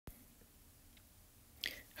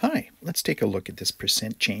Let's take a look at this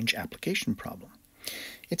percent change application problem.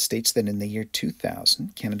 It states that in the year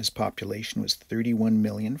 2000, Canada's population was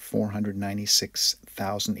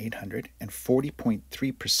 31,496,800, and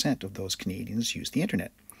 40.3% of those Canadians used the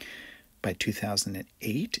internet. By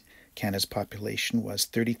 2008, Canada's population was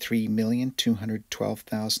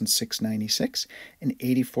 33,212,696, and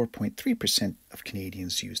 84.3% of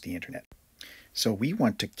Canadians used the internet. So we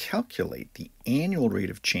want to calculate the annual rate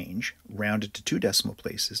of change, rounded to 2 decimal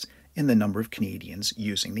places, in the number of Canadians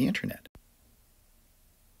using the internet.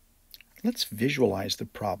 Let's visualize the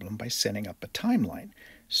problem by setting up a timeline,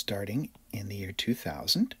 starting in the year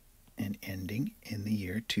 2000 and ending in the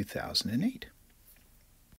year 2008.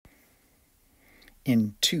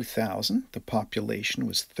 In 2000, the population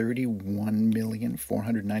was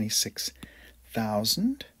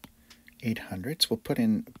 31,496,800. So we'll put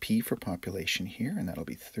in P for population here, and that'll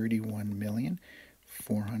be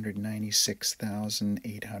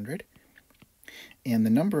 31,496,800. And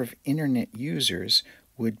the number of internet users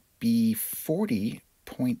would be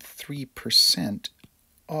 40.3%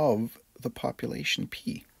 of the population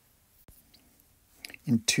P.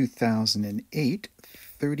 In 2008,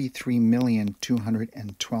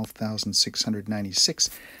 33,212,696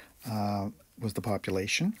 was the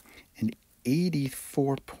population, and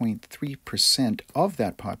 84.3% of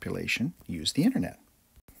that population used the internet.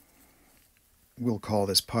 We'll call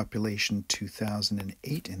this population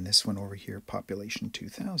 2008, and this one over here population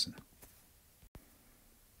 2000.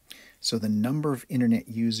 So the number of internet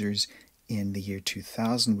users in the year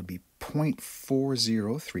 2000 would be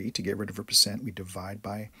 0.403. To get rid of a percent, we divide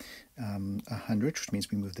by 100, which means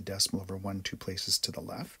we move the decimal over 2 places to the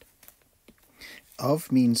left.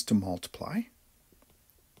 Of means to multiply.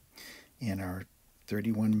 And our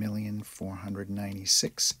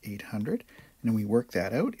 31,496,800. And when we work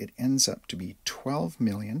that out, it ends up to be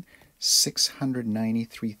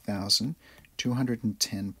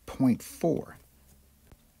 12,693,210.4.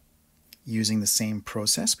 Using the same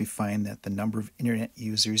process, we find that the number of internet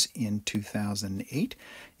users in 2008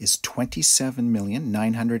 is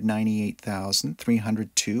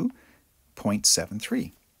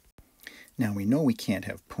 27,998,302.73. Now we know we can't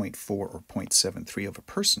have 0.4 or 0.73 of a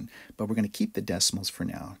person, but we're going to keep the decimals for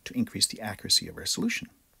now to increase the accuracy of our solution.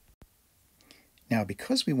 Now,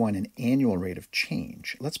 because we want an annual rate of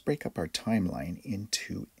change, let's break up our timeline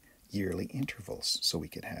into yearly intervals. So we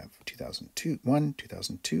could have 2001,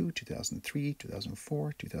 2002, 2003,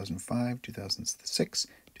 2004, 2005, 2006,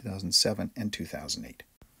 2007, and 2008.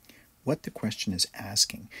 What the question is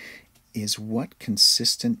asking is what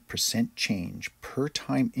consistent percent change per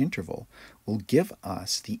time interval will give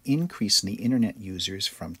us the increase in the internet users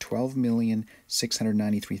from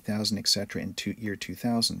 12,693,000, etc. in year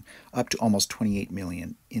 2000 up to almost 28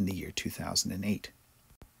 million in the year 2008.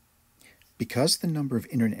 Because the number of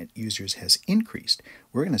internet users has increased,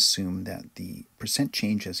 we're going to assume that the percent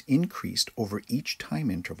change has increased over each time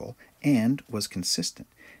interval and was consistent.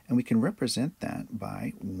 And we can represent that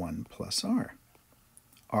by 1 plus r.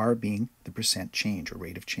 R being the percent change or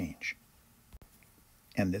rate of change.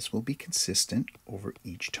 And this will be consistent over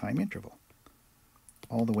each time interval,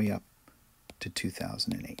 all the way up to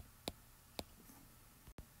 2008.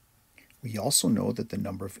 We also know that the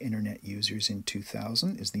number of internet users in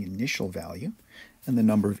 2000 is the initial value, and the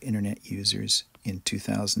number of internet users in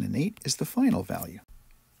 2008 is the final value.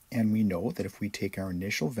 And we know that if we take our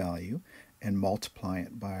initial value and multiply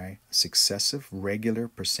it by successive regular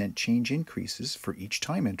percent change increases for each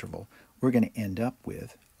time interval, we're going to end up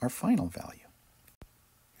with our final value.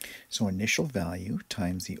 So initial value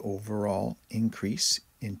times the overall increase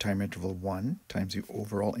in time interval 1 times the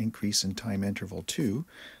overall increase in time interval 2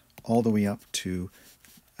 all the way up to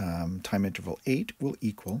time interval 8 will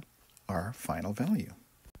equal our final value.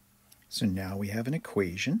 So now we have an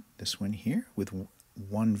equation, this one here, with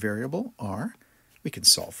one variable, r. We can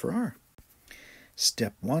solve for r.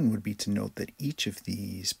 Step 1 would be to note that each of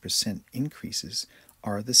these percent increases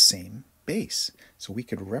are the same base. So we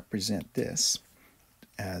could represent this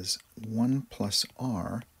as 1 plus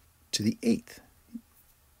r to the 8th.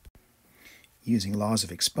 Using laws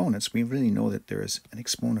of exponents, we really know that there is an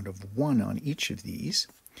exponent of 1 on each of these.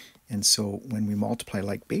 And so when we multiply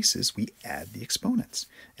like bases, we add the exponents.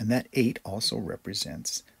 And that 8 also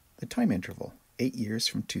represents the time interval, 8 years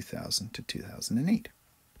from 2000 to 2008.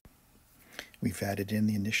 We've added in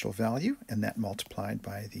the initial value, and that multiplied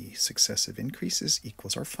by the successive increases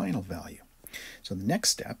equals our final value. So the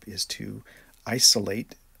next step is to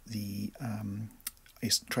isolate the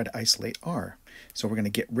try to isolate r. So we're going to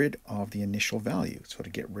get rid of the initial value. So to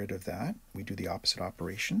get rid of that, we do the opposite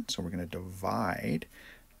operation. So we're going to divide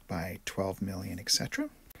by 12 million, etc.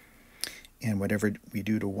 And whatever we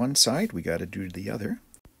do to one side, we got to do to the other.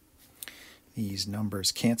 These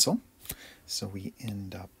numbers cancel, so we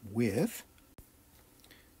end up with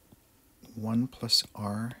 1 plus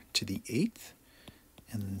r to the 8th,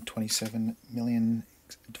 and 27 million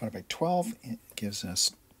divided by 12 it gives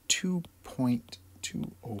us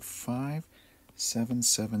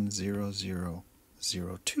 2.205770002,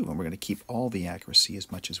 and we're going to keep all the accuracy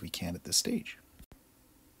as much as we can at this stage.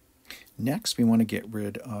 Next, we want to get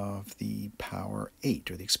rid of the power 8,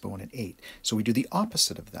 or the exponent 8. So we do the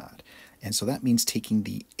opposite of that. And so that means taking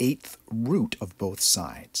the 8th root of both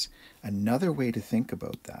sides. Another way to think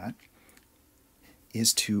about that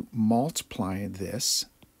is to multiply this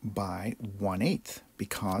by 1/8,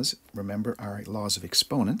 because remember our laws of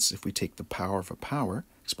exponents. If we take the power of a power,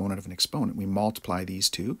 exponent of an exponent, we multiply these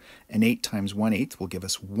two, and 8 times 1/8 will give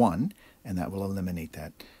us 1, and that will eliminate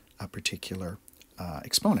that particular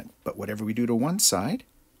exponent. But whatever we do to one side,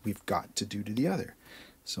 we've got to do to the other.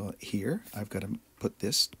 So here I've got to put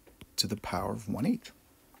this to the power of 1/8.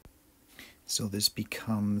 So this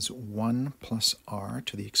becomes 1 plus r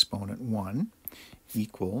to the exponent 1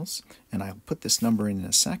 equals, and I'll put this number in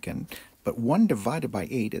a second, but 1 divided by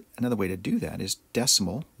 8, another way to do that is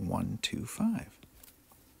decimal 125.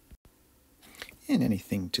 And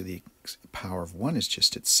anything to the power of 1 is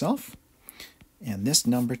just itself. And this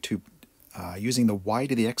number, using the y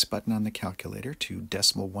to the x button on the calculator, to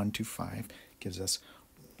decimal 125 gives us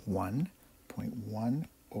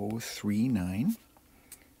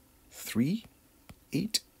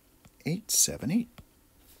 1.103938878.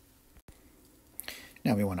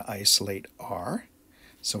 Now we want to isolate r,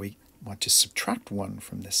 so we want to subtract 1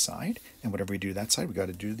 from this side, and whatever we do to that side, we got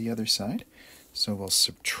to do to the other side. So we'll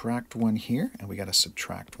subtract 1 here, and we got to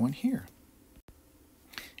subtract 1 here.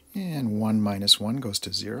 And 1 minus 1 goes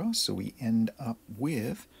to 0, so we end up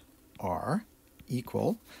with r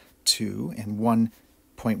equal to, and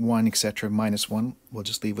 1.1, etc., minus 1 will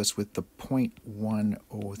just leave us with the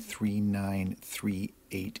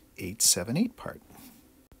 0.103938878 part.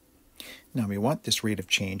 Now we want this rate of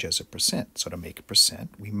change as a percent, so to make a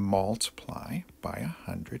percent, we multiply by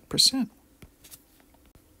 100%.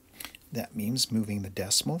 That means moving the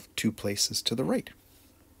decimal 2 places to the right.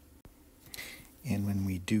 And when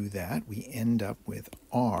we do that, we end up with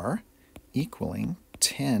r equaling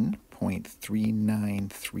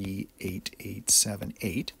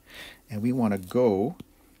 10.39388878, and we want to go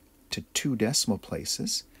to 2 decimal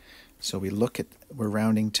places. So we're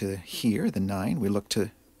rounding to here, the 9. We look to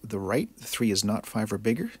the right, the 3 is not 5 or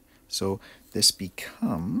bigger, so this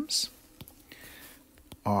becomes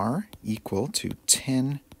r equal to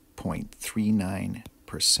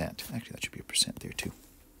 10.39%. Actually, that should be a percent there too.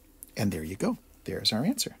 And there you go. There's our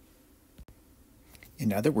answer.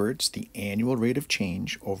 In other words, the annual rate of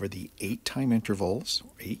change over the 8 time intervals,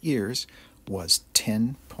 8 years, was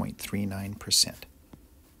 10.39%.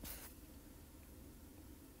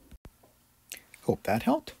 Hope that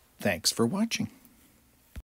helped. Thanks for watching.